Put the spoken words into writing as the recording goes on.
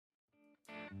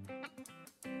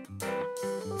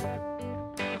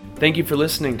Thank you for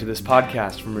listening to this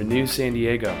podcast from Renew San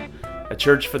Diego, a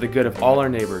church for the good of all our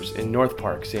neighbors in North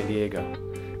Park, San Diego.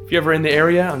 If you're ever in the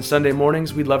area on Sunday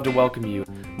mornings, we'd love to welcome you.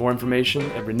 More information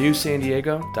at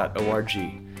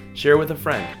renewsandiego.org. Share with a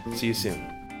friend. See you soon.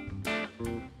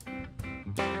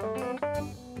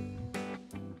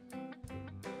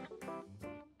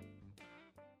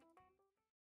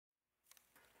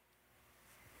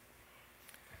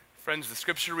 Friends, the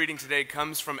scripture reading today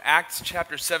comes from Acts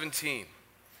chapter 17,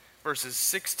 verses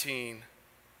 16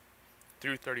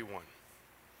 through 31.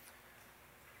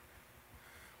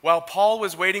 While Paul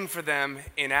was waiting for them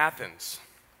in Athens,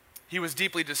 he was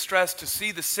deeply distressed to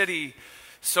see the city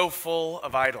so full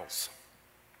of idols.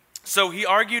 So he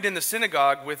argued in the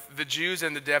synagogue with the Jews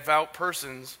and the devout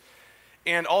persons,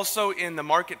 and also in the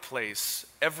marketplace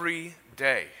every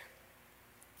day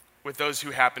with those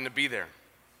who happened to be there.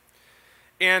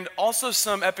 And also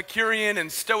some Epicurean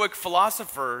and Stoic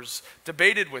philosophers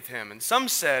debated with him. And some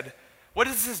said, "What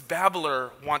does this babbler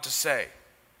want to say?"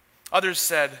 Others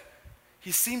said,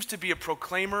 "He seems to be a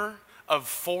proclaimer of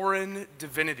foreign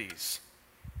divinities."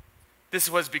 This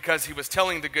was because he was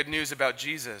telling the good news about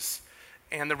Jesus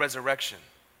and the resurrection.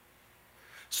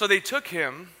 So they took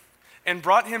him and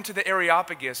brought him to the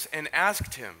Areopagus and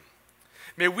asked him,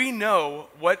 "May we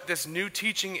know what this new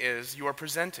teaching is you are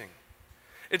presenting?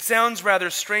 It sounds rather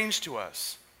strange to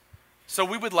us, so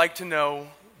we would like to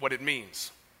know what it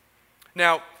means."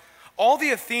 Now, all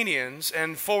the Athenians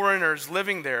and foreigners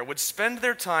living there would spend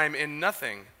their time in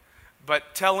nothing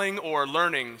but telling or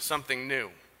learning something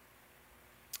new.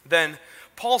 Then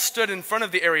Paul stood in front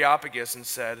of the Areopagus and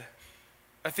said,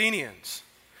 "Athenians,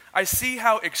 I see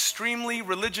how extremely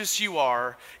religious you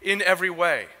are in every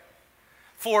way.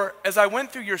 For as I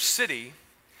went through your city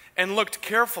and looked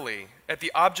carefully at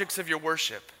the objects of your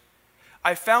worship,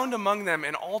 I found among them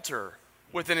an altar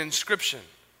with an inscription,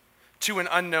 'To an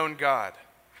unknown God.'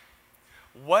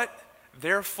 What,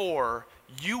 therefore,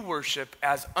 you worship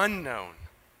as unknown,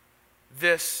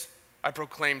 this I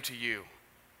proclaim to you.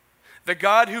 The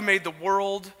God who made the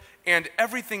world and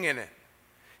everything in it,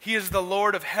 he is the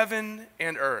Lord of heaven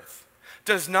and earth,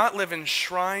 does not live in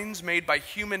shrines made by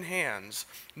human hands,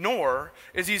 nor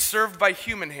is he served by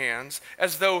human hands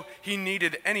as though he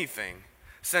needed anything,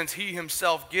 since he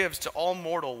himself gives to all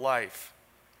mortal life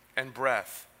and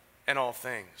breath and all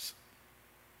things.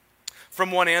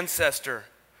 From one ancestor,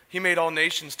 he made all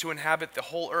nations to inhabit the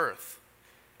whole earth,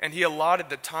 and he allotted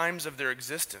the times of their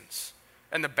existence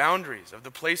and the boundaries of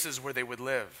the places where they would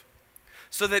live,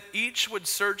 so that each would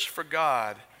search for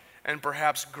God and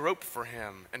perhaps grope for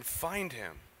him and find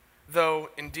him,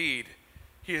 though, indeed,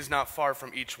 he is not far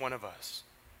from each one of us.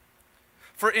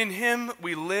 For in him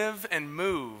we live and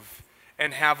move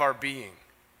and have our being.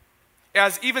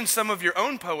 As even some of your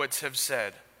own poets have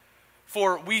said,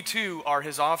 for we too are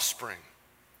his offspring.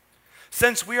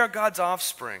 Since we are God's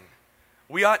offspring,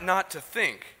 we ought not to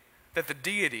think that the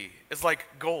deity is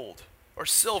like gold or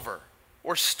silver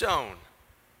or stone,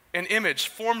 an image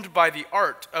formed by the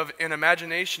art of an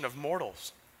imagination of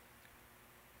mortals.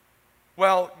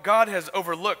 Well, God has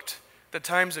overlooked the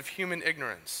times of human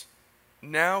ignorance.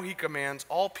 Now he commands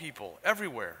all people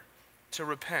everywhere to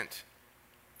repent,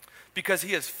 because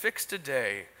he has fixed a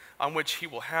day on which he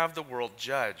will have the world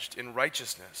judged in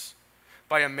righteousness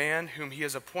by a man whom he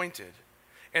has appointed,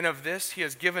 and of this he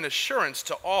has given assurance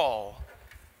to all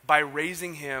by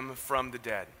raising him from the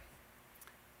dead."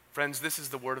 Friends, this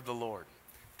is the word of the Lord.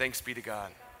 Thanks be to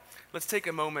God. Let's take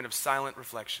a moment of silent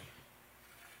reflection.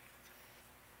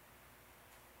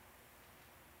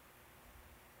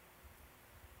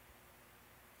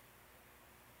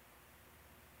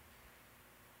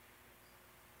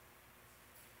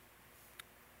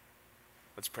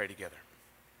 Let's pray together.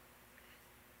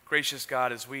 Gracious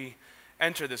God, as we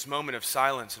enter this moment of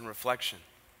silence and reflection,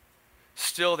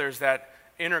 still there's that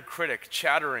inner critic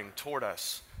chattering toward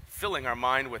us, filling our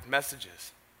mind with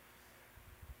messages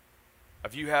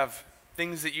of you have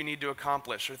things that you need to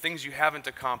accomplish, or things you haven't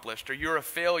accomplished, or you're a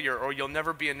failure, or you'll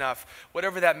never be enough.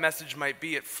 Whatever that message might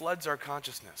be, it floods our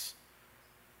consciousness.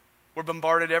 We're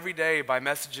bombarded every day by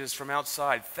messages from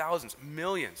outside, thousands,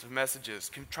 millions of messages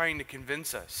trying to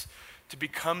convince us to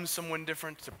become someone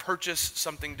different, to purchase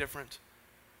something different.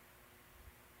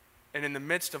 And in the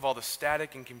midst of all the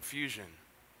static and confusion,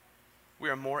 we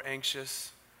are more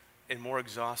anxious and more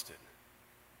exhausted.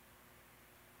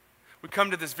 We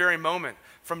come to this very moment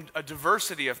from a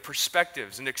diversity of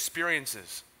perspectives and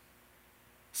experiences.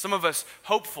 Some of us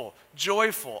hopeful,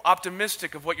 joyful,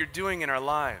 optimistic of what you're doing in our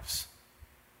lives.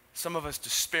 Some of us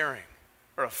despairing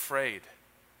or afraid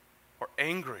or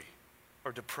angry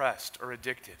or depressed or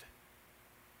addicted.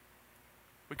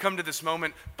 We come to this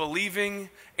moment believing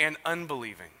and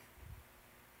unbelieving.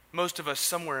 Most of us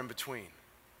somewhere in between.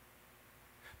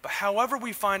 But however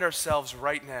we find ourselves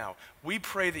right now, we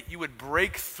pray that you would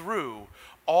break through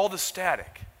all the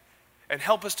static and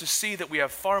help us to see that we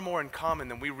have far more in common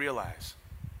than we realize.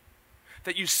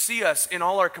 That you see us in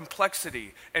all our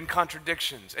complexity and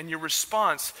contradictions, and your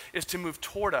response is to move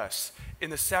toward us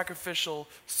in the sacrificial,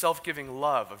 self-giving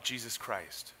love of Jesus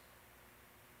Christ.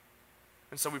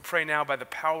 And so we pray now by the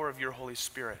power of your Holy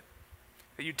Spirit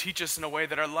that you teach us in a way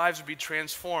that our lives would be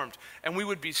transformed and we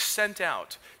would be sent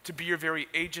out to be your very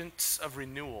agents of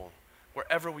renewal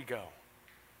wherever we go.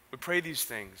 We pray these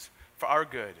things for our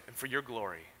good and for your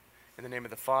glory. In the name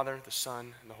of the Father, the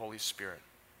Son, and the Holy Spirit.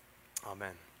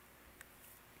 Amen.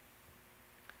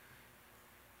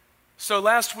 So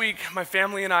last week, my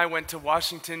family and I went to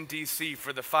Washington, D.C.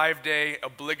 for the 5-day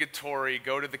obligatory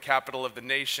go to the capital of the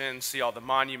nation, see all the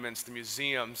monuments, the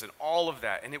museums, and all of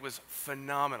that, and it was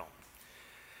phenomenal.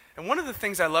 And one of the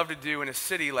things I love to do in a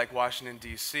city like Washington,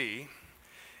 D.C.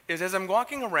 is as I'm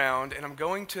walking around and I'm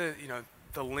going to,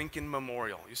 the Lincoln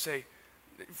Memorial, you say,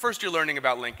 first you're learning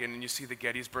about Lincoln and you see the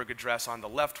Gettysburg Address on the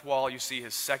left wall, you see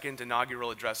his second inaugural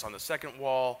address on the second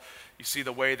wall, you see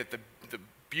the way that the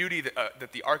beauty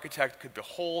that the architect could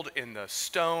behold in the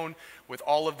stone with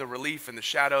all of the relief and the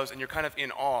shadows, and you're kind of in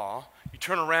awe. You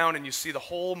turn around and you see the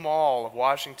whole mall of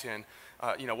Washington,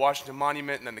 Washington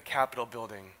Monument and then the Capitol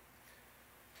building.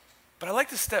 But I like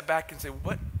to step back and say,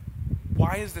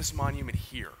 why is this monument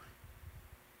here?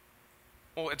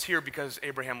 Well, it's here because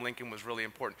Abraham Lincoln was really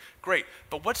important. Great,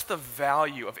 but what's the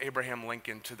value of Abraham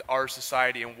Lincoln to our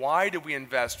society, and why do we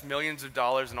invest millions of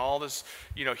dollars and all this,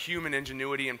 human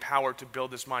ingenuity and power to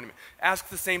build this monument? Ask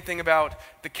the same thing about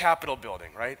the Capitol building,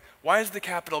 right? Why is the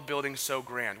Capitol building so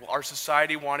grand? Well, our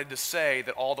society wanted to say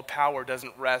that all the power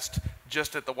doesn't rest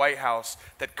just at the White House,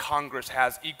 that Congress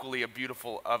has equally a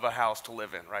beautiful of a house to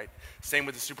live in, right? Same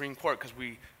with the Supreme Court, because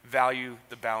we value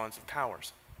the balance of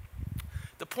powers.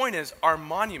 The point is, our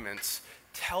monuments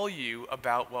tell you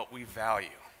about what we value.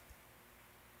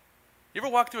 You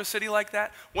ever walk through a city like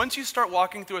that? Once you start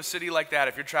walking through a city like that,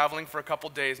 if you're traveling for a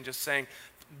couple days and just saying,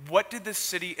 what did this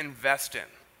city invest in?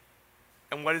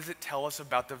 And what does it tell us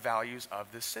about the values of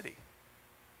this city?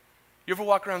 You ever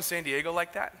walk around San Diego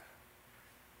like that?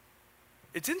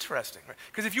 It's interesting, right?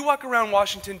 Because if you walk around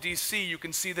Washington, D.C., you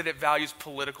can see that it values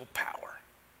political power.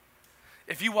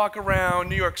 If you walk around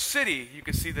New York City, you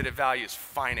can see that it values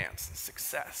finance and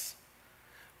success.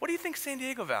 What do you think San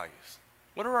Diego values?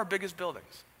 What are our biggest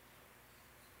buildings?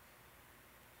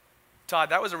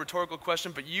 Todd, that was a rhetorical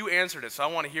question, but you answered it, so I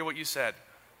want to hear what you said.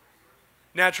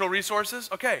 Natural resources?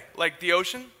 Okay, like the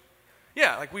ocean?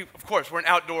 Yeah, of course, we're an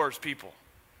outdoors people.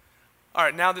 All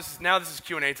right, now this is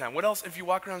Q&A time. What else, if you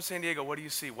walk around San Diego, what do you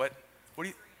see? What do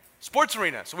you, sports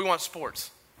arena, so we want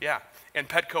sports. Yeah, and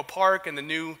Petco Park and the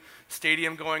new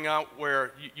stadium going out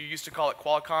where you used to call it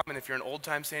Qualcomm, and if you're an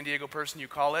old-time San Diego person, you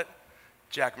call it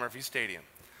Jack Murphy Stadium.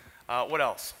 What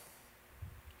else?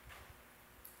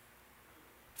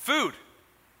 Food.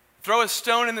 Throw a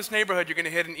stone in this neighborhood, you're going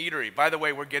to hit an eatery. By the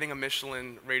way, we're getting a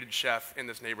Michelin-rated chef in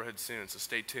this neighborhood soon, so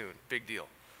stay tuned. Big deal.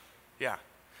 Yeah.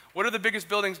 What are the biggest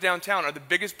buildings downtown? Are the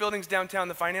biggest buildings downtown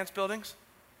the finance buildings?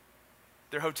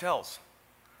 They're hotels.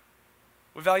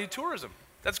 We value tourism.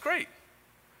 That's great.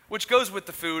 Which goes with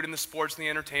the food and the sports and the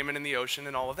entertainment and the ocean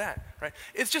and all of that, right?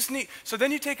 It's just neat. So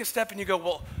then you take a step and you go,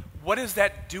 well, what is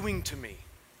that doing to me?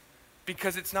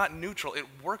 Because it's not neutral. It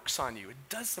works on you. It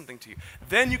does something to you.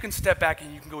 Then you can step back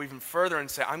and you can go even further and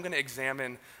say, I'm going to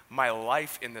examine my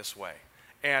life in this way.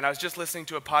 And I was just listening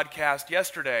to a podcast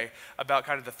yesterday about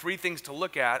kind of the 3 things to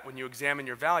look at when you examine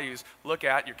your values. Look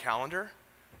at your calendar,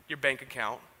 your bank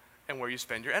account, and where you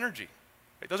spend your energy.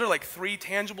 Right? Those are like 3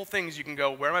 tangible things you can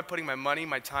go, where am I putting my money,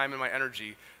 my time, and my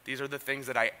energy? These are the things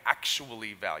that I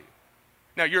actually value.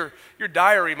 Now, your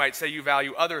diary might say you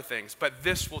value other things, but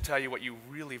this will tell you what you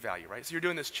really value, right? So you're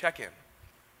doing this check-in.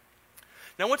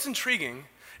 Now, what's intriguing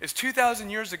is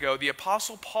 2,000 years ago, the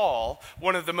Apostle Paul,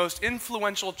 one of the most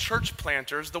influential church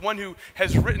planters, the one who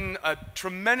has written a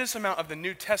tremendous amount of the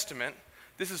New Testament,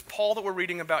 this is Paul that we're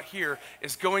reading about here,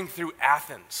 is going through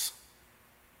Athens.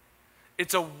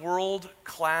 It's a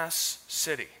world-class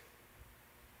city.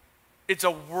 It's a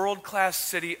world-class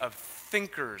city of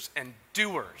thinkers and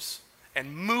doers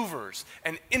and movers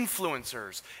and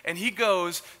influencers. And he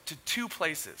goes to 2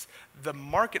 places. The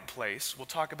marketplace, we'll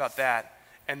talk about that,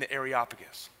 and the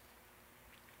Areopagus.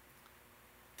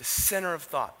 The center of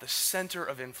thought, the center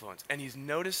of influence. And he's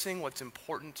noticing what's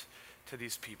important to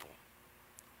these people.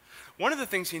 One of the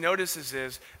things he notices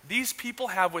is these people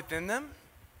have within them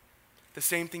the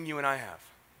same thing you and I have.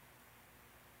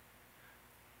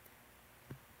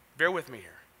 bear with me here.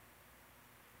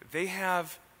 They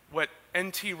have what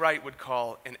N.T. Wright would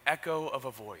call an echo of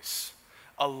a voice,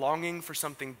 a longing for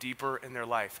something deeper in their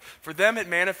life. For them, it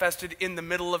manifested in the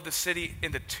middle of the city,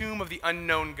 in the tomb of the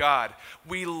unknown God.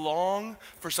 We long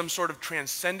for some sort of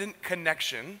transcendent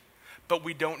connection, but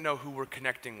we don't know who we're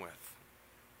connecting with.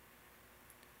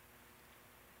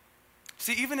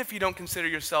 See, even if you don't consider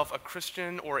yourself a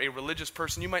Christian or a religious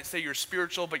person, you might say you're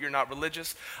spiritual, but you're not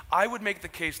religious. I would make the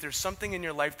case there's something in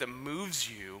your life that moves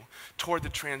you toward the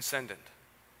transcendent.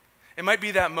 It might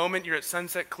be that moment you're at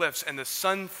Sunset Cliffs and the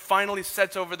sun finally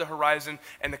sets over the horizon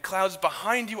and the clouds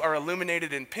behind you are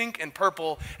illuminated in pink and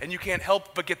purple and you can't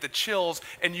help but get the chills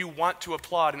and you want to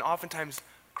applaud, and oftentimes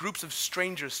groups of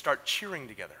strangers start cheering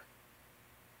together.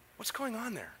 What's going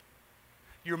on there?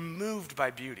 You're moved by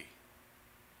beauty.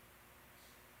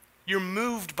 You're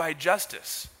moved by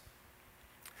justice.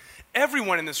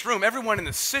 Everyone in this room, everyone in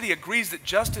the city agrees that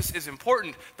justice is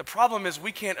important. The problem is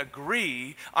we can't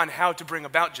agree on how to bring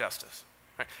about justice.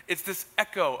 Right? It's this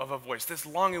echo of a voice, this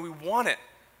longing. We want it,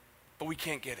 but we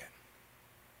can't get it.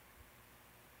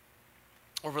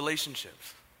 Or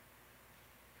relationships.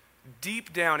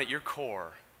 Deep down at your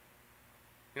core,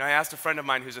 I asked a friend of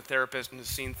mine who's a therapist and has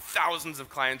seen thousands of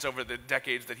clients over the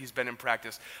decades that he's been in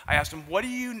practice. I asked him, what do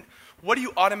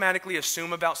you automatically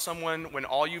assume about someone when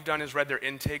all you've done is read their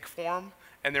intake form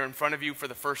and they're in front of you for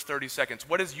the first 30 seconds?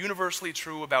 What is universally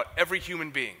true about every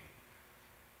human being?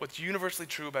 What's universally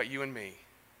true about you and me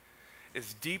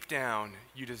is deep down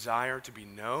you desire to be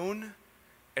known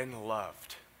and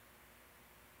loved.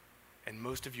 And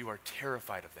most of you are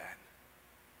terrified of that.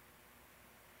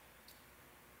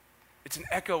 It's an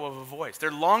echo of a voice.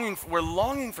 We're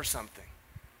longing for something.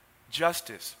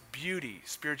 Justice, beauty,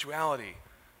 spirituality,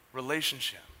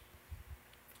 relationship.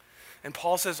 And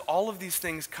Paul says all of these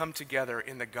things come together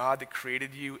in the God that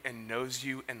created you and knows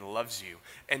you and loves you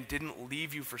and didn't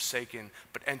leave you forsaken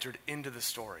but entered into the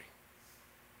story.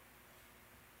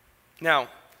 Now,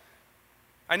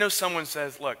 I know someone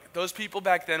says, look, those people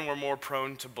back then were more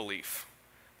prone to belief.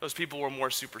 Those people were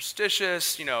more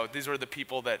superstitious. These were the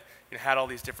people that had all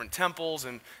these different temples,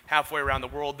 and halfway around the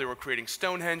world they were creating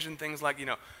Stonehenge and things like,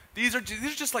 These are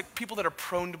just like people that are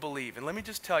prone to believe. And let me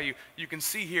just tell you, you can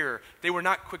see here, they were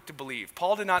not quick to believe.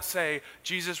 Paul did not say,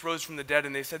 Jesus rose from the dead,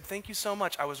 and they said, thank you so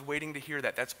much. I was waiting to hear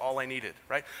that. That's all I needed,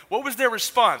 right? What was their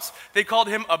response? They called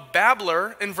him a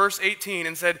babbler in verse 18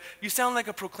 and said, you sound like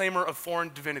a proclaimer of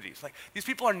foreign divinities. Like, these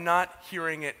people are not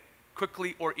hearing it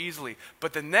quickly or easily.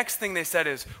 But the next thing they said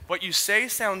is, what you say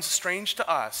sounds strange to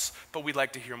us, but we'd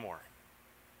like to hear more.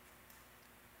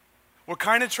 We're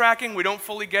kind of tracking. We don't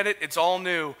fully get it. It's all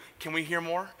new. Can we hear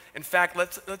more? In fact,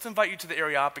 let's invite you to the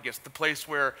Areopagus, the place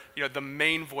where the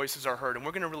main voices are heard, and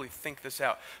we're going to really think this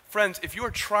out. Friends, if you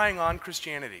are trying on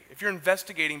Christianity, if you're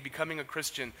investigating becoming a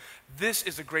Christian, this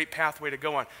is a great pathway to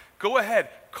go on. Go ahead,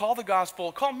 call the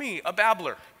gospel, call me a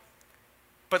babbler.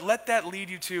 But let that lead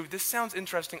you to, this sounds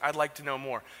interesting, I'd like to know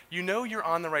more. You're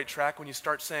on the right track when you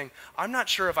start saying, I'm not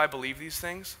sure if I believe these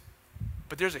things,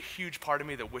 but there's a huge part of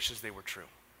me that wishes they were true.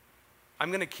 I'm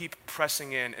going to keep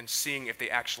pressing in and seeing if they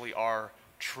actually are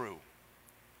true.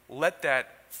 Let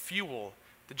that fuel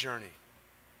the journey.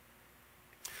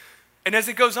 And as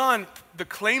it goes on, the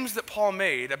claims that Paul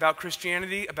made about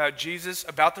Christianity, about Jesus,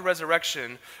 about the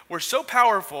resurrection were so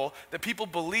powerful that people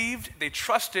believed, they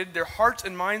trusted, their hearts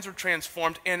and minds were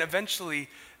transformed, and eventually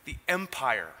the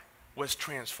empire was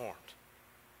transformed.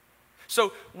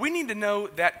 So we need to know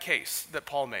that case that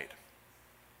Paul made.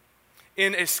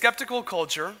 In a skeptical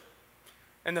culture,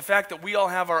 and the fact that we all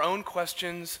have our own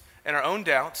questions and our own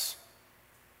doubts,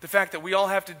 the fact that we all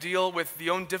have to deal with the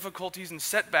own difficulties and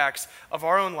setbacks of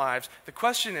our own lives, the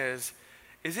question is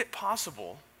it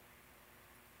possible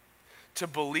to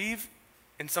believe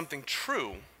in something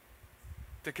true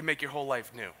that can make your whole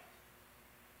life new?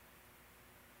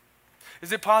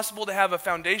 Is it possible to have a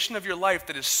foundation of your life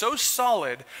that is so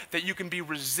solid that you can be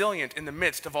resilient in the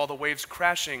midst of all the waves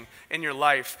crashing in your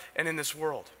life and in this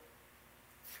world?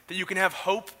 That you can have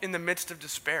hope in the midst of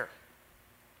despair?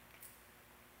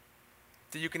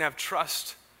 That you can have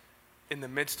trust in the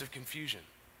midst of confusion?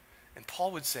 And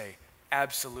Paul would say,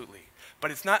 absolutely.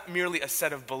 But it's not merely a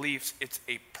set of beliefs, it's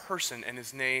a person, and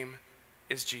his name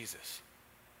is Jesus.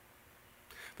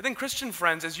 But then, Christian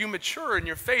friends, as you mature in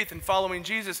your faith and following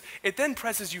Jesus, it then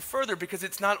presses you further because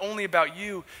it's not only about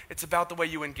you, it's about the way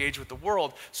you engage with the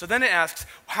world. So then it asks,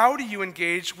 how do you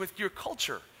engage with your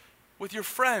culture, with your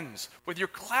friends, with your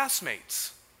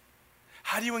classmates?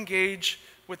 How do you engage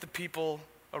with the people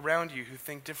around you who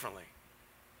think differently?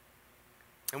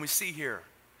 And we see here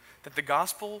that the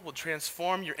gospel will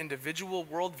transform your individual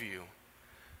worldview,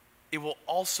 it will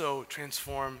also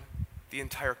transform the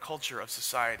entire culture of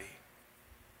society.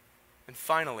 And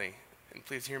finally, and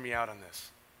please hear me out on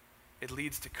this, it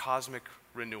leads to cosmic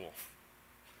renewal.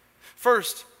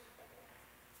 First,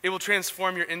 it will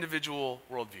transform your individual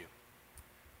worldview.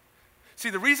 See,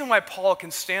 the reason why Paul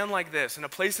can stand like this in a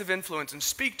place of influence and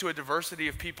speak to a diversity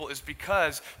of people is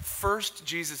because first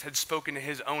Jesus had spoken to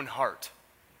his own heart.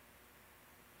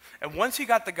 And once he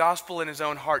got the gospel in his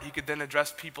own heart, he could then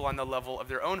address people on the level of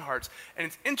their own hearts. And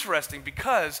it's interesting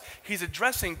because he's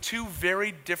addressing two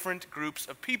very different groups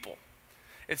of people.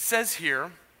 It says here,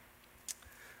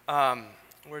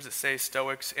 where does it say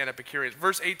Stoics and Epicureans?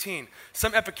 Verse 18,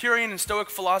 some Epicurean and Stoic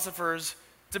philosophers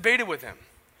debated with him.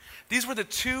 These were the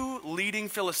two leading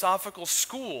philosophical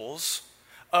schools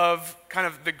of kind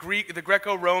of the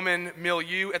Greco-Roman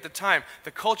milieu at the time,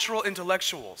 the cultural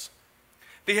intellectuals.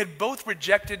 They had both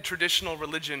rejected traditional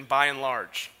religion by and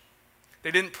large.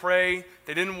 They didn't pray,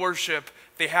 they didn't worship,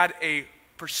 they had a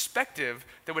perspective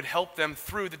that would help them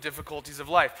through the difficulties of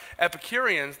life.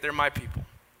 Epicureans, they're my people.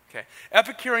 Okay.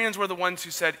 Epicureans were the ones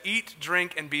who said, eat,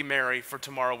 drink, and be merry, for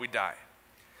tomorrow we die.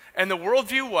 And the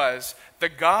worldview was, the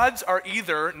gods are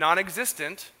either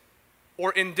non-existent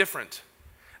or indifferent.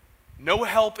 No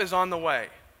help is on the way.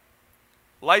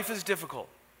 Life is difficult.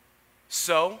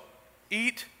 So,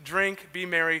 eat, drink, be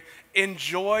merry,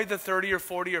 enjoy the 30 or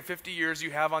 40 or 50 years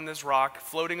you have on this rock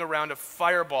floating around a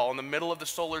fireball in the middle of the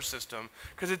solar system,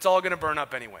 because it's all going to burn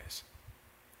up anyways.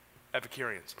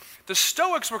 Epicureans. The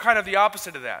Stoics were kind of the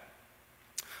opposite of that.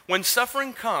 When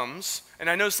suffering comes, and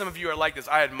I know some of you are like this,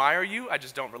 I admire you, I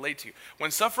just don't relate to you.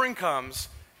 When suffering comes,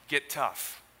 get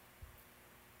tough.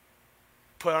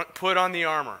 Put on the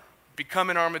armor. Become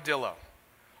an armadillo.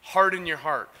 Harden your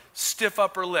heart. Stiff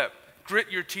upper lip.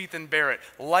 Grit your teeth and bear it.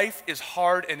 Life is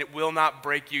hard and it will not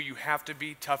break you. You have to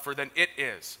be tougher than it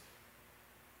is.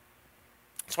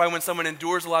 That's why when someone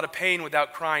endures a lot of pain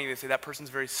without crying, they say that person's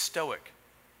very stoic.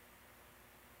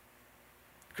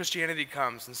 Christianity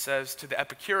comes and says to the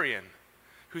Epicurean,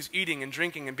 who's eating and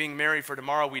drinking and being merry for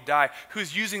tomorrow we die,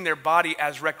 who's using their body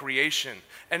as recreation,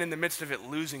 and in the midst of it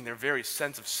losing their very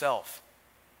sense of self,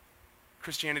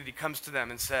 Christianity comes to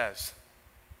them and says,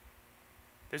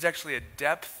 there's actually a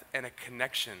depth and a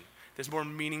connection. There's more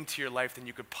meaning to your life than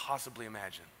you could possibly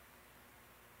imagine.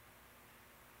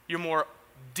 You're more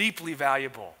deeply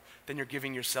valuable than you're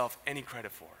giving yourself any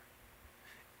credit for.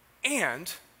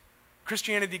 And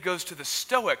Christianity goes to the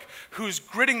Stoic, who's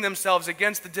gritting themselves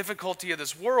against the difficulty of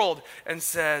this world and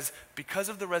says, because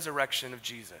of the resurrection of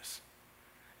Jesus,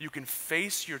 you can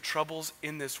face your troubles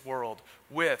in this world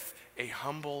with a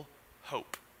humble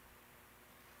hope,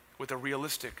 with a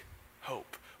realistic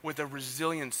hope, with a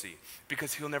resiliency,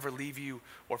 because he'll never leave you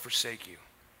or forsake you.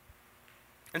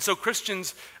 And so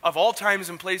Christians of all times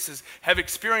and places have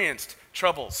experienced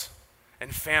troubles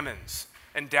and famines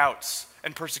and doubts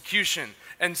and persecution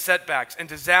and setbacks and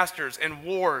disasters and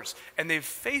wars, and they've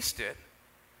faced it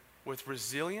with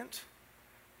resilient,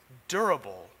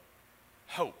 durable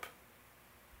hope.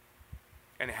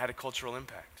 And it had a cultural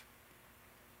impact.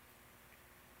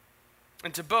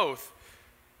 And to both,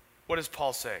 what does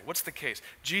Paul say? What's the case?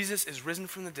 Jesus is risen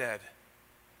from the dead.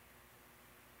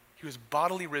 He was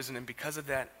bodily risen, and because of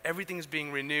that, everything is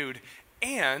being renewed.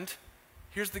 And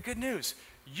here's the good news.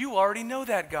 You already know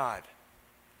that God,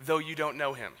 though you don't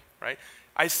know him, right?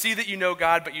 I see that you know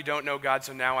God, but you don't know God,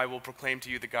 so now I will proclaim to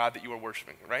you the God that you are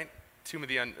worshiping, right? Tomb of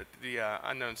the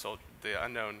unknown soldier, the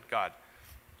unknown God.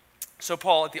 So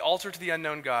Paul, at the altar to the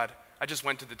unknown God, I just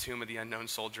went to the tomb of the unknown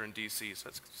soldier in D.C., so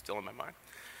it's still in my mind.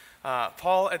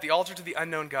 Paul, at the altar to the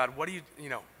unknown God, what are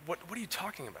you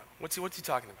talking about? What's he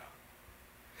talking about?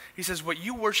 He says, what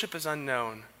you worship as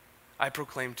unknown, I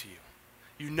proclaim to you.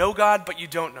 You know God, but you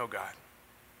don't know God.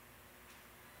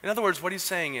 In other words, what he's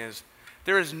saying is,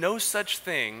 there is no such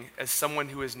thing as someone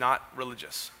who is not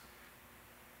religious.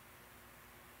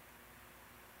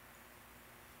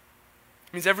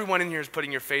 It means everyone in here is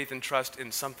putting your faith and trust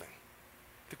in something.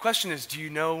 The question is, do you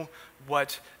know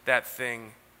what that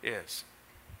thing is?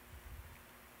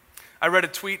 I read a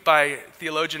tweet by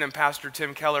theologian and pastor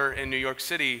Tim Keller in New York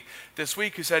City this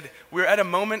week who said, we're at a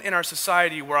moment in our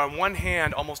society where on one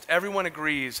hand, almost everyone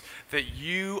agrees that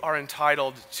you are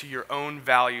entitled to your own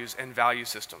values and value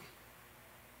system.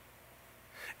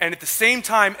 And at the same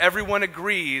time, everyone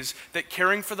agrees that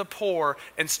caring for the poor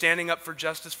and standing up for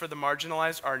justice for the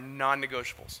marginalized are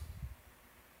non-negotiables.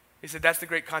 He said, that's the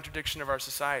great contradiction of our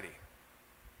society.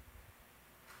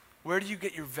 Where do you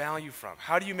get your value from?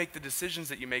 How do you make the decisions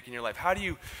that you make in your life? How do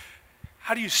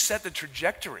you set the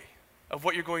trajectory of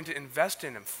what you're going to invest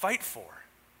in and fight for?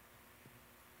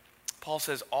 Paul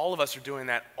says all of us are doing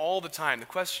that all the time. The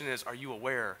question is, are you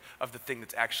aware of the thing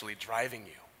that's actually driving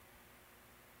you?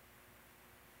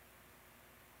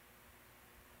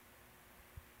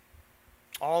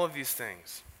 All of these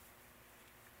things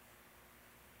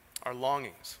are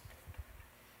longings,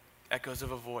 echoes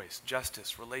of a voice,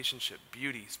 justice, relationship,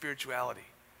 beauty, spirituality.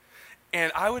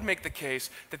 And I would make the case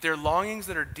that they're longings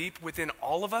that are deep within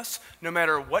all of us, no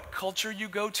matter what culture you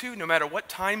go to, no matter what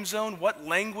time zone, what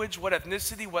language, what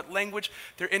ethnicity, what language,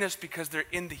 they're in us because they're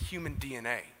in the human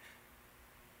DNA.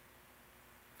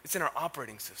 It's in our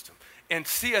operating system. And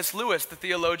C.S. Lewis, the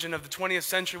theologian of the 20th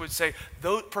century, would say,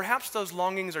 though perhaps those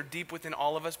longings are deep within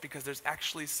all of us because there's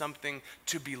actually something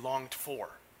to be longed for.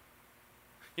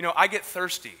 You know, I get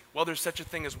thirsty. Well, there's such a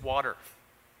thing as water.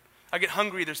 I get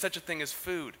hungry. There's such a thing as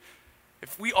food.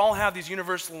 If we all have these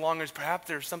universal longings, perhaps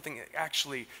there's something that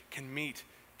actually can meet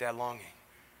that longing.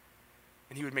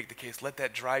 And he would make the case, let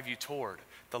that drive you toward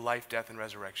the life, death, and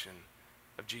resurrection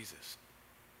of Jesus.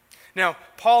 Now,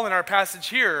 Paul in our passage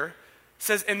here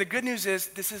says, and the good news is,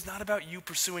 this is not about you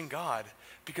pursuing God,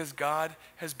 because God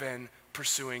has been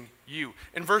pursuing you.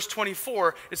 In verse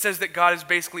 24, it says that God is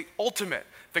basically ultimate,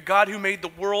 the God who made the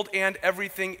world and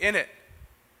everything in it.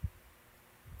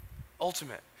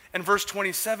 Ultimate. And verse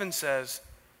 27 says,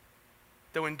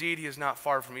 though indeed he is not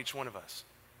far from each one of us.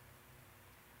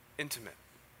 Intimate.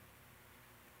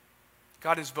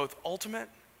 God is both ultimate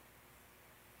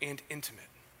and intimate.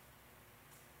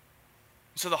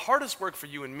 So the hardest work for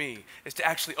you and me is to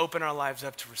actually open our lives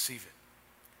up to receive it.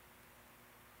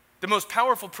 The most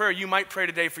powerful prayer you might pray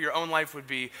today for your own life would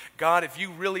be, God, if you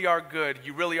really are good,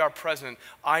 you really are present,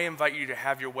 I invite you to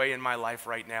have your way in my life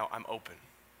right now. I'm open.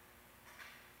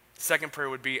 The second prayer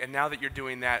would be, and now that you're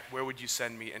doing that, where would you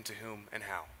send me and to whom and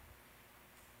how?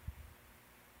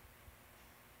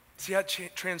 See how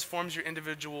it transforms your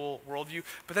individual worldview?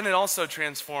 But then it also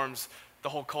transforms the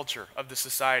whole culture of the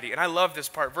society. And I love this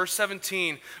part. Verse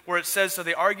 17, where it says, so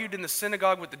they argued in the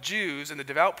synagogue with the Jews and the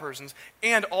devout persons,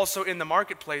 and also in the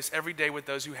marketplace every day with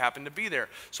those who happened to be there.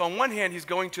 So on one hand, he's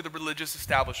going to the religious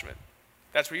establishment.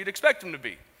 That's where you'd expect him to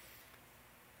be.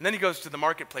 And then he goes to the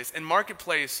marketplace. And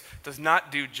marketplace does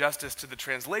not do justice to the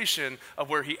translation of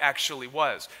where he actually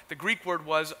was. The Greek word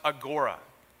was agora.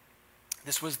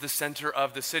 This was the center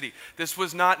of the city. This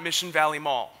was not Mission Valley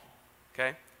Mall,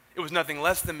 okay? It was nothing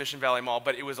less than Mission Valley Mall,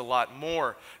 but it was a lot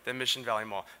more than Mission Valley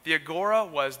Mall. The agora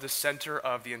was the center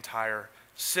of the entire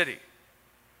city.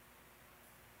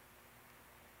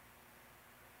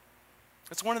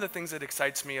 That's one of the things that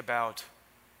excites me about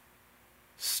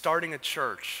starting a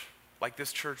church like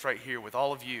this church right here with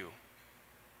all of you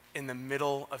in the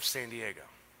middle of San Diego.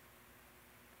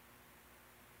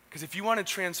 Because if you want to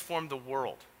transform the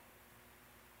world,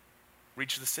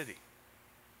 reach the city.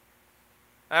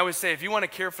 I always say, if you want to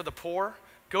care for the poor,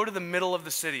 go to the middle of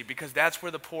the city, because that's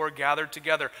where the poor gather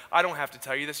together. I don't have to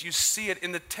tell you this. You see it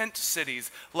in the tent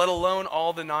cities, let alone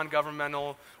all the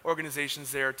non-governmental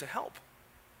organizations there to help.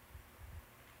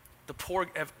 The poor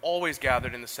have always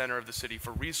gathered in the center of the city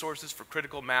for resources, for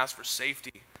critical mass, for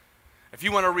safety. If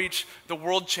you want to reach the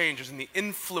world changers and the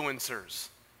influencers,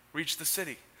 reach the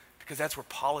city, because that's where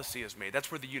policy is made.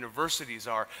 That's where the universities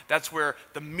are. That's where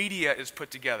the media is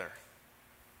put together.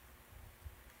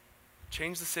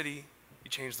 Change the city,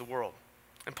 you change the world.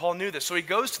 And Paul knew this. So he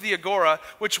goes to the agora,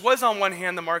 which was on one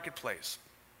hand the marketplace.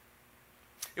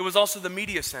 It was also the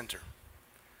media center.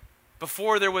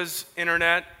 Before there was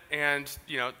internet and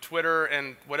Twitter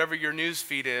and whatever your news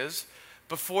feed is,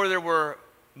 before there were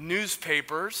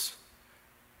newspapers,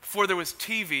 before there was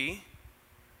TV,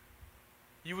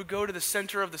 you would go to the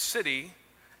center of the city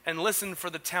and listen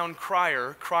for the town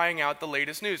crier crying out the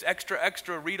latest news. Extra,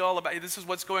 extra, read all about it. This is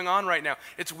what's going on right now.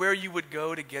 It's where you would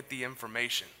go to get the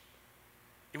information.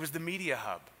 It was the media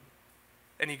hub,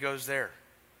 and he goes there.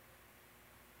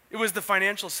 It was the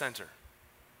financial center.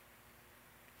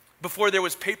 Before there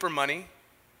was paper money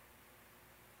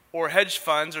or hedge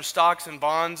funds or stocks and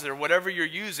bonds or whatever you're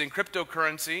using,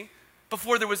 cryptocurrency,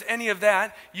 before there was any of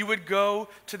that, you would go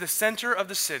to the center of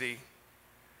the city.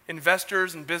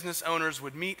 Investors and business owners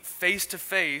would meet face to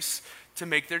face to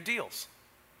make their deals.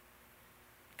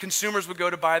 Consumers would go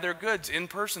to buy their goods in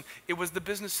person. It was the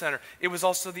business center. It was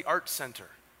also the art center.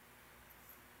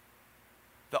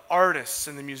 The artists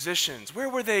and the musicians, where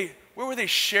were they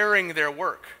sharing their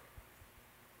work?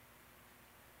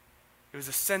 It was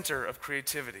a center of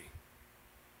creativity.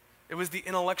 It was the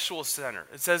intellectual center.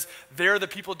 It says there the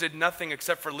people did nothing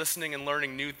except for listening and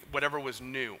learning whatever was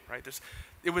new, right?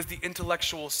 It was the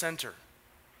intellectual center.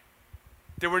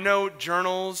 There were no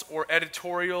journals or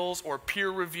editorials or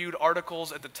peer-reviewed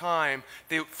articles at the time.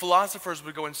 The philosophers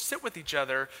would go and sit with each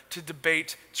other to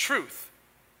debate truth.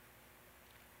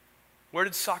 Where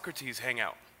did Socrates hang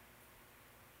out?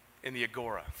 In the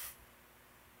Agora.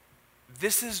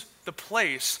 This is the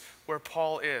place where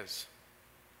Paul is.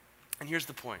 And here's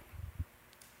the point.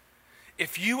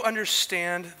 If you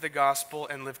understand the gospel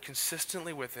and live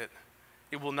consistently with it,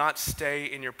 it will not stay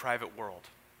in your private world.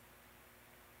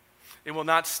 It will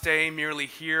not stay merely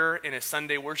here in a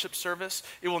Sunday worship service.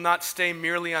 It will not stay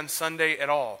merely on Sunday at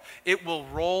all. It will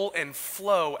roll and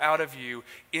flow out of you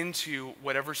into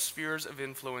whatever spheres of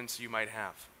influence you might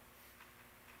have.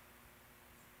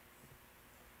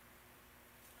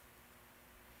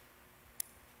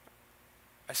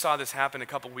 I saw this happen a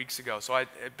couple weeks ago. So I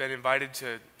had been invited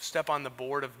to step on the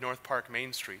board of North Park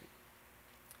Main Street.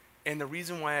 And the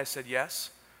reason why I said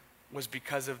yes was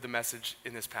because of the message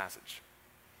in this passage.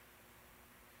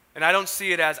 And I don't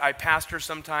see it as I pastor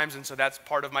sometimes, and so that's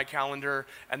part of my calendar,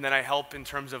 and then I help in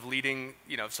terms of leading,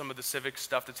 some of the civic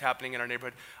stuff that's happening in our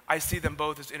neighborhood. I see them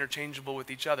both as interchangeable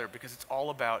with each other because it's all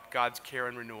about God's care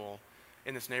and renewal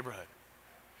in this neighborhood.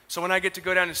 So when I get to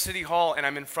go down to City Hall and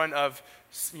I'm in front of,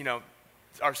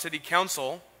 our city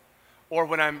council, or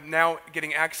when I'm now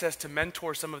getting access to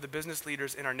mentor some of the business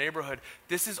leaders in our neighborhood,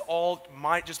 this is all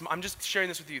I'm just sharing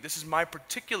this with you. This is my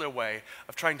particular way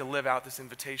of trying to live out this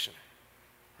invitation.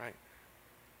 Right?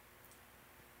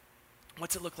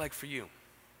 What's it look like for you?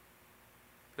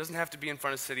 It doesn't have to be in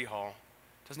front of City Hall.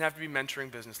 It doesn't have to be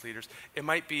mentoring business leaders. It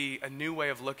might be a new way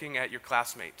of looking at your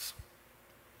classmates.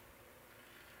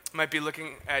 It might be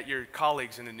looking at your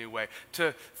colleagues in a new way.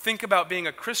 To think about being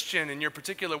a Christian in your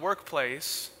particular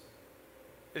workplace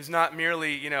is not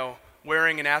merely,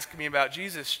 wearing an Ask Me About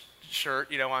Jesus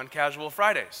shirt, on casual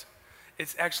Fridays.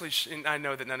 It's actually, and I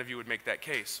know that none of you would make that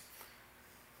case.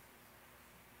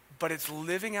 But it's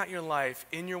living out your life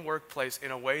in your workplace in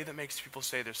a way that makes people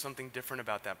say there's something different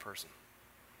about that person.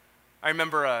 I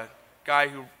remember a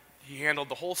guy he handled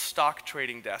the whole stock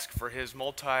trading desk for his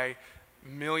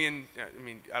multi-million,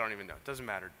 I don't even know, it doesn't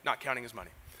matter, not counting his money.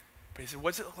 But he said,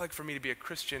 what's it look like for me to be a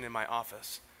Christian in my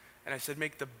office? And I said,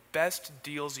 make the best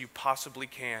deals you possibly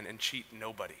can and cheat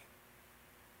nobody.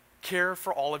 Care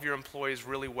for all of your employees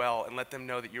really well and let them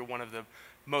know that you are one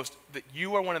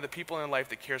of the people in life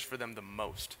that cares for them the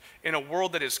most. In a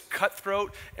world that is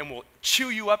cutthroat and will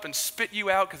chew you up and spit you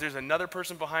out because there's another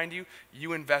person behind you,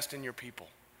 you invest in your people.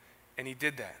 And he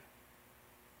did that.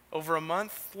 Over a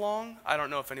month long, I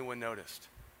don't know if anyone noticed.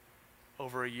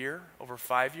 Over a year, over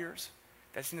 5 years,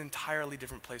 that's an entirely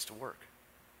different place to work.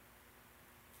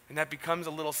 And that becomes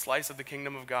a little slice of the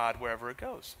kingdom of God wherever it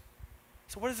goes.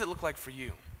 So what does it look like for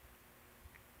you?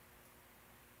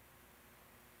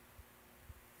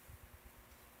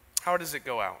 How does it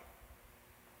go out?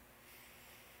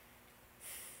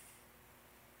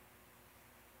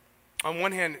 On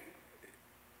one hand,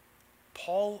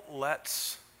 Paul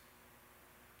lets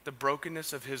the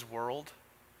brokenness of his world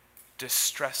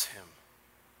distress him.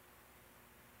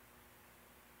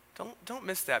 Don't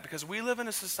miss that, because we live in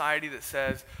a society that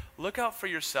says, look out for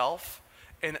yourself,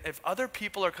 and if other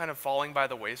people are kind of falling by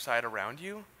the wayside around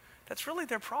you, that's really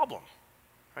their problem.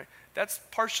 Right? That's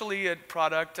partially a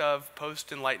product of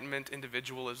post-Enlightenment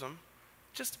individualism,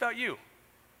 just about you.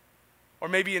 Or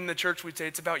maybe in the church we'd say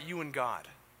it's about you and God.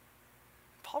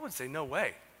 Paul would say, no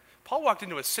way. Paul walked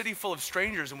into a city full of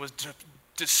strangers and was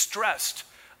distressed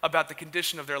about the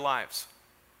condition of their lives.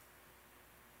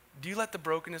 Do you let the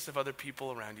brokenness of other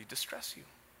people around you distress you?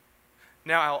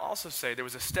 Now, I'll also say there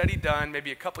was a study done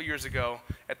maybe a couple years ago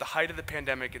at the height of the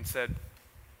pandemic and said,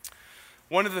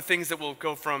 one of the things that will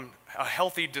go from a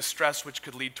healthy distress, which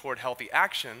could lead toward healthy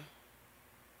action,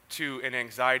 to an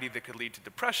anxiety that could lead to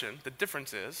depression, the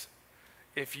difference is,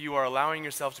 if you are allowing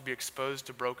yourself to be exposed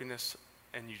to brokenness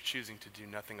and you're choosing to do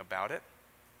nothing about it,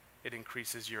 it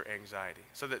increases your anxiety.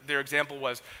 So their example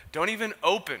was, don't even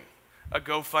open a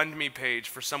GoFundMe page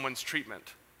for someone's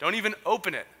treatment. Don't even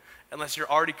open it unless you're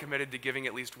already committed to giving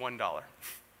at least $1.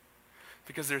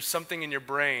 Because there's something in your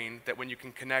brain that when you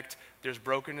can connect, there's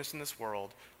brokenness in this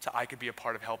world, to I could be a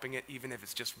part of helping it, even if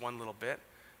it's just one little bit,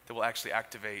 that will actually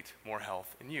activate more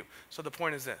health in you. So the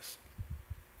point is this.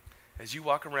 As you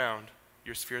walk around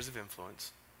your spheres of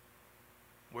influence,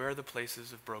 where are the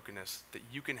places of brokenness that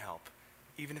you can help,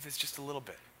 even if it's just a little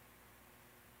bit?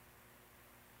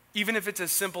 Even if it's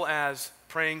as simple as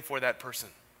praying for that person.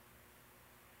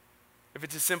 If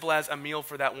it's as simple as a meal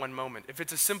for that one moment. If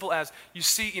it's as simple as you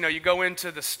see, you go into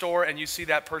the store and you see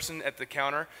that person at the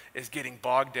counter is getting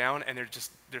bogged down and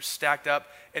they're stacked up,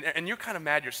 and you're kind of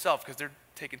mad yourself because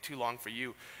taking too long for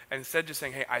you. And instead just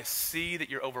saying, hey, I see that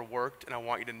you're overworked and I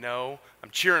want you to know I'm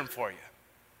cheering for you.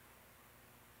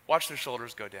 Watch their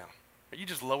shoulders go down. You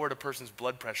just lowered a person's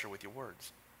blood pressure with your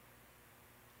words.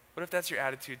 What if that's your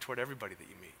attitude toward everybody that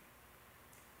you meet?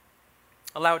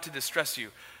 Allow it to distress you.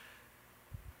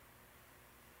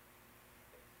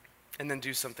 And then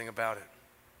do something about it.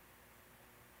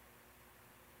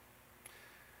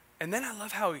 And then I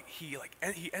love how he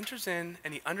enters in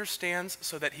and he understands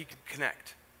so that he can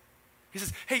connect. He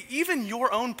says, hey, even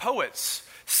your own poets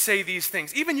say these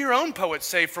things. Even your own poets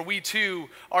say, for we too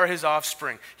are his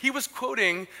offspring. He was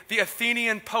quoting the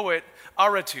Athenian poet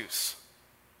Aratus.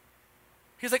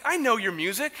 He's like, I know your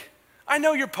music. I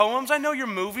know your poems. I know your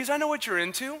movies. I know what you're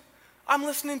into. I'm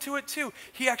listening to it too.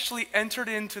 He actually entered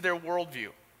into their worldview.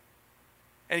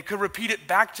 And he could repeat it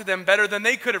back to them better than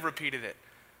they could have repeated it.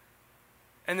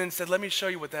 And then said, let me show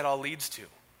you what that all leads to.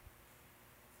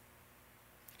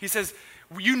 He says,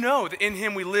 you know that in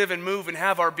him we live and move and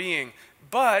have our being,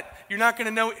 but you're not going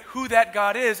to know who that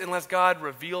God is unless God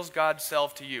reveals God's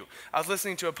self to you. I was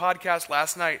listening to a podcast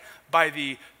last night by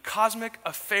the Cosmic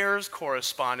Affairs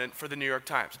correspondent for the New York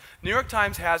Times. New York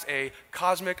Times has a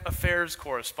Cosmic Affairs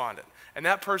correspondent, and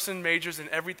that person majors in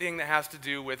everything that has to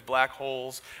do with black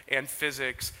holes and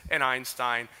physics and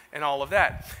Einstein and all of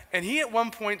that. And he at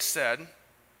one point said,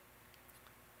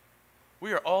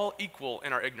 we are all equal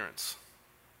in our ignorance.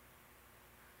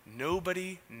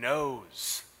 Nobody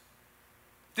knows.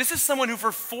 This is someone who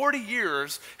for 40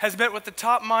 years has met with the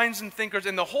top minds and thinkers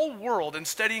in the whole world and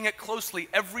studying it closely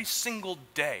every single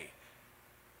day.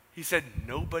 He said,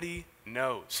 nobody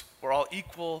knows. We're all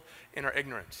equal in our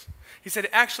ignorance. He said,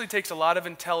 it actually takes a lot of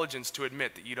intelligence to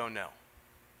admit that you don't know.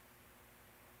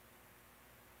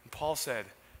 And Paul said,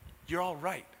 you're all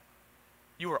right.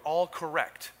 You are all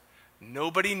correct.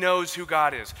 Nobody knows who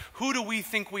God is. Who do we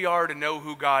think we are to know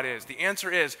who God is? The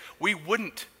answer is, we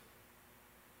wouldn't.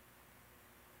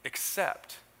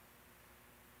 Except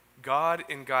God,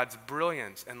 in God's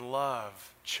brilliance and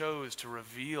love, chose to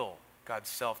reveal God's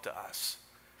self to us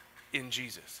in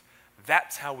Jesus.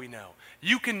 That's how we know.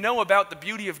 You can know about the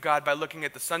beauty of God by looking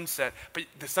at the sunset, but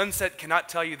the sunset cannot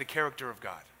tell you the character of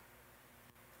God.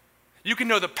 You can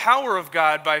know the power of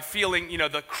God by feeling,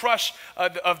 the crush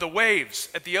of the waves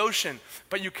at the ocean,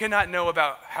 but you cannot know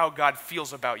about how God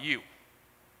feels about you.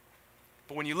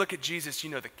 But when you look at Jesus,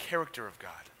 you know the character of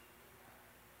God,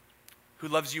 who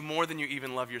loves you more than you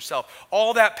even love yourself.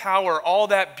 All that power, all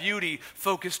that beauty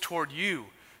focused toward you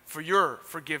for your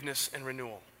forgiveness and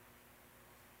renewal.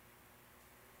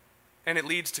 And it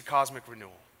leads to cosmic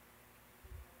renewal.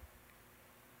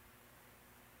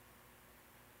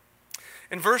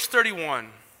 In verse 31,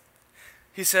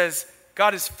 he says,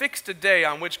 God has fixed a day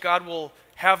on which God will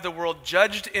have the world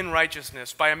judged in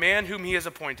righteousness by a man whom he has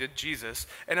appointed, Jesus,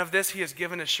 and of this he has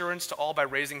given assurance to all by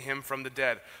raising him from the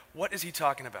dead. What is he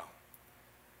talking about?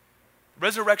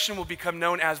 Resurrection will become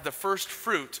known as the first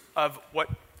fruit of what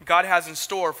God has in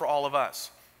store for all of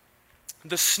us.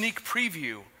 The sneak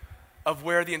preview of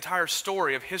where the entire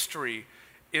story of history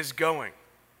is going.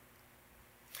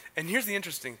 And here's the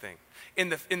interesting thing. In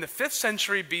the 5th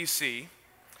century BC,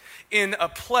 in a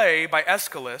play by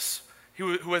Aeschylus,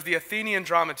 who was the Athenian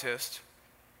dramatist,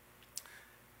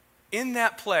 in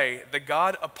that play, the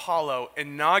god Apollo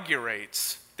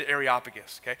inaugurates the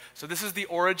Areopagus. Okay? So this is the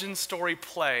origin story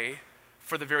play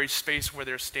for the very space where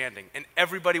they're standing, and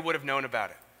everybody would have known about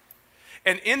it.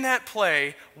 And in that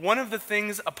play, one of the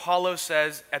things Apollo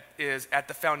says is at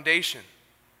the foundation,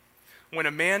 when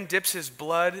a man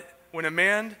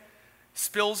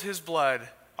spills his blood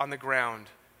on the ground,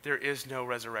 there is no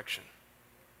resurrection.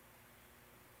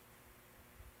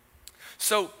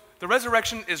 So the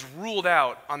resurrection is ruled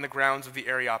out on the grounds of the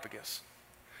Areopagus.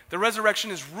 The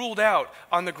resurrection is ruled out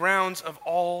on the grounds of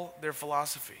all their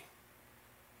philosophy.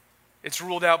 It's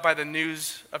ruled out by the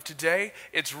news of today.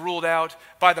 It's ruled out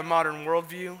by the modern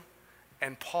worldview.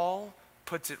 And Paul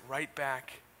puts it right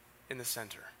back in the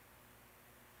center.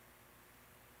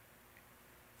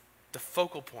 The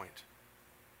focal point.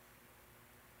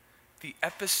 The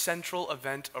epicentral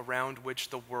event around which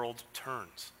the world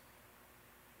turns.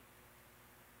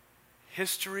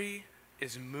 History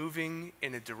is moving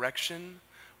in a direction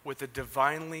with a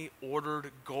divinely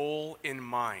ordered goal in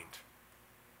mind.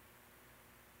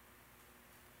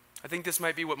 I think this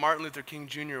might be what Martin Luther King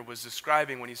Jr. was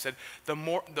describing when he said,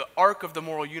 the arc of the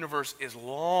moral universe is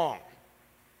long,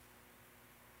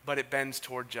 but it bends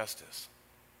toward justice.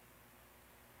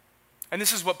 And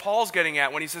this is what Paul's getting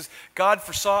at when he says, God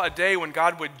foresaw a day when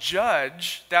God would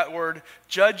judge, that word,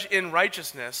 judge in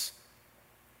righteousness,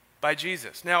 by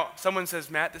Jesus. Now, someone says,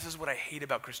 Matt, this is what I hate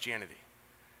about Christianity.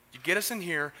 You get us in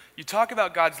here, you talk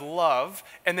about God's love,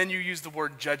 and then you use the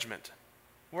word judgment.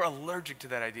 We're allergic to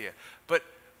that idea. But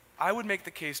I would make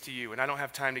the case to you, and I don't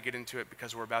have time to get into it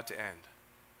because we're about to end.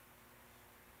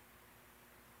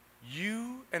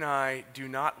 You and I do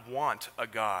not want a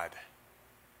God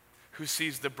who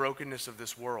sees the brokenness of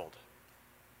this world,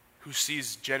 who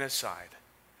sees genocide,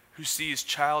 who sees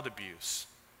child abuse,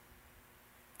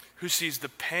 who sees the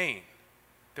pain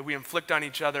that we inflict on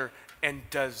each other and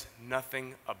does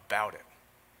nothing about it.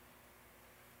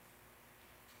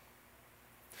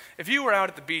 If you were out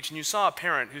at the beach and you saw a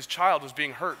parent whose child was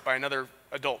being hurt by another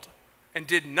adult and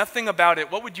did nothing about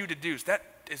it, what would you deduce? That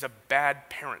is a bad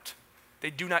parent. They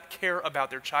do not care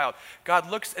about their child. God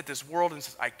looks at this world and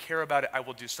says, I care about it, I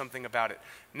will do something about it.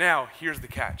 Now, here's the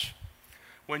catch.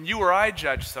 When you or I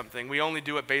judge something, we only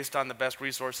do it based on the best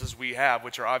resources we have,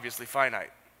 which are obviously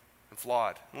finite and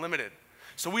flawed and limited.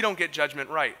 So we don't get judgment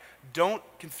right. Don't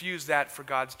confuse that for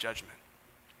God's judgment.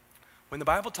 When the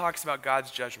Bible talks about God's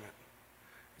judgment,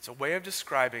 it's a way of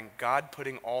describing God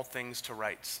putting all things to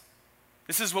rights.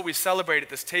 This is what we celebrate at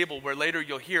this table, where later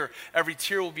you'll hear every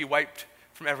tear will be wiped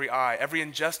from every eye. Every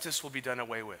injustice will be done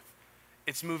away with.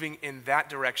 It's moving in that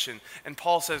direction. And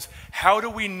Paul says, how do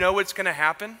we know it's going to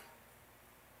happen?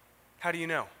 How do you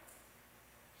know?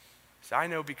 He says, I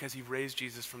know because he raised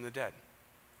Jesus from the dead.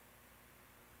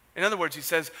 In other words, he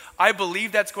says, I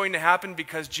believe that's going to happen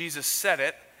because Jesus said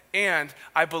it, and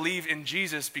I believe in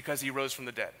Jesus because he rose from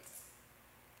the dead.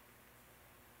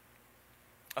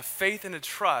 A faith and a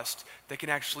trust that can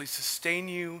actually sustain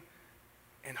you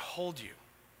and hold you.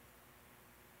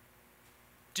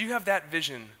 Do you have that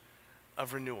vision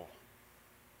of renewal?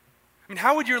 I mean,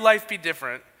 how would your life be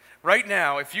different right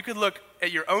now if you could look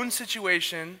at your own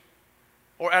situation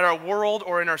or at our world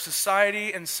or in our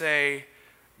society and say,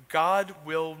 God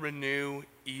will renew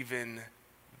even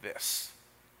this?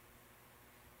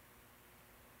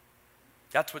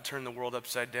 That's what turned the world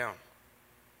upside down.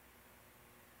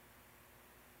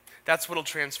 That's what will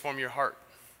transform your heart.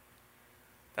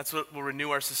 That's what will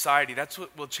renew our society. That's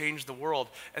what will change the world.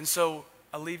 And so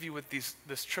I'll leave you with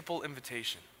this triple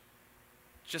invitation,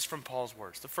 just from Paul's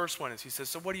words. The first one is, he says,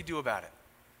 so what do you do about it?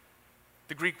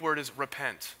 The Greek word is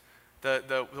repent.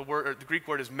 The Greek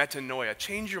word is metanoia.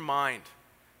 Change your mind.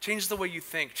 Change the way you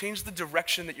think. Change the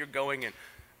direction that you're going in.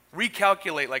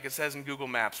 Recalculate, like it says in Google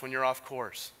Maps, when you're off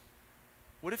course.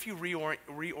 What if you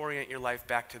reorient your life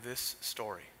back to this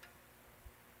story?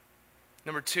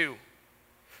 Number 2,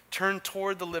 turn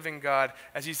toward the living God,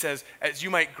 as he says, as you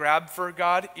might grab for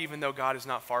God, even though God is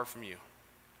not far from you.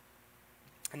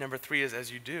 And number 3 is,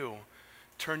 as you do,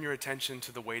 turn your attention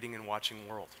to the waiting and watching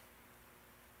world.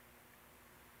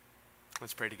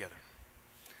 Let's pray together.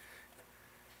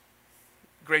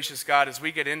 Gracious God, as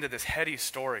we get into this heady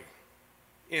story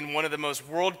in one of the most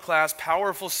world-class,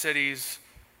 powerful cities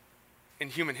in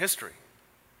human history,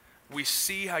 we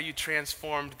see how you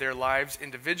transformed their lives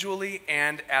individually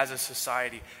and as a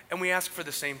society. And we ask for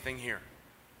the same thing here.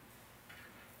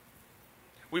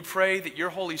 We pray that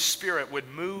your Holy Spirit would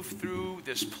move through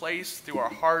this place, through our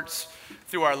hearts,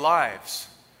 through our lives,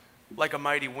 like a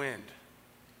mighty wind,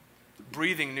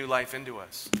 breathing new life into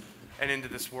us and into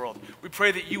this world. We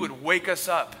pray that you would wake us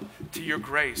up to your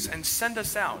grace and send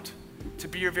us out to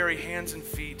be your very hands and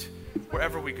feet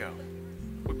wherever we go.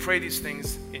 We pray these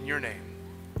things in your name.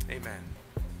 Amen.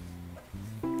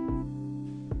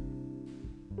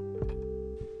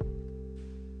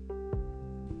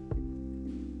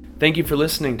 Thank you for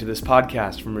listening to this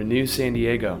podcast from Renew San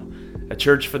Diego, a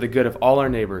church for the good of all our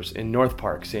neighbors in North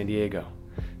Park, San Diego.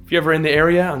 If you're ever in the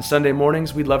area on Sunday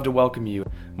mornings, we'd love to welcome you.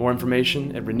 More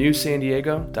information at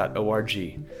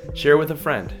renewsandiego.org. Share with a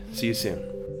friend. See you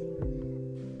soon.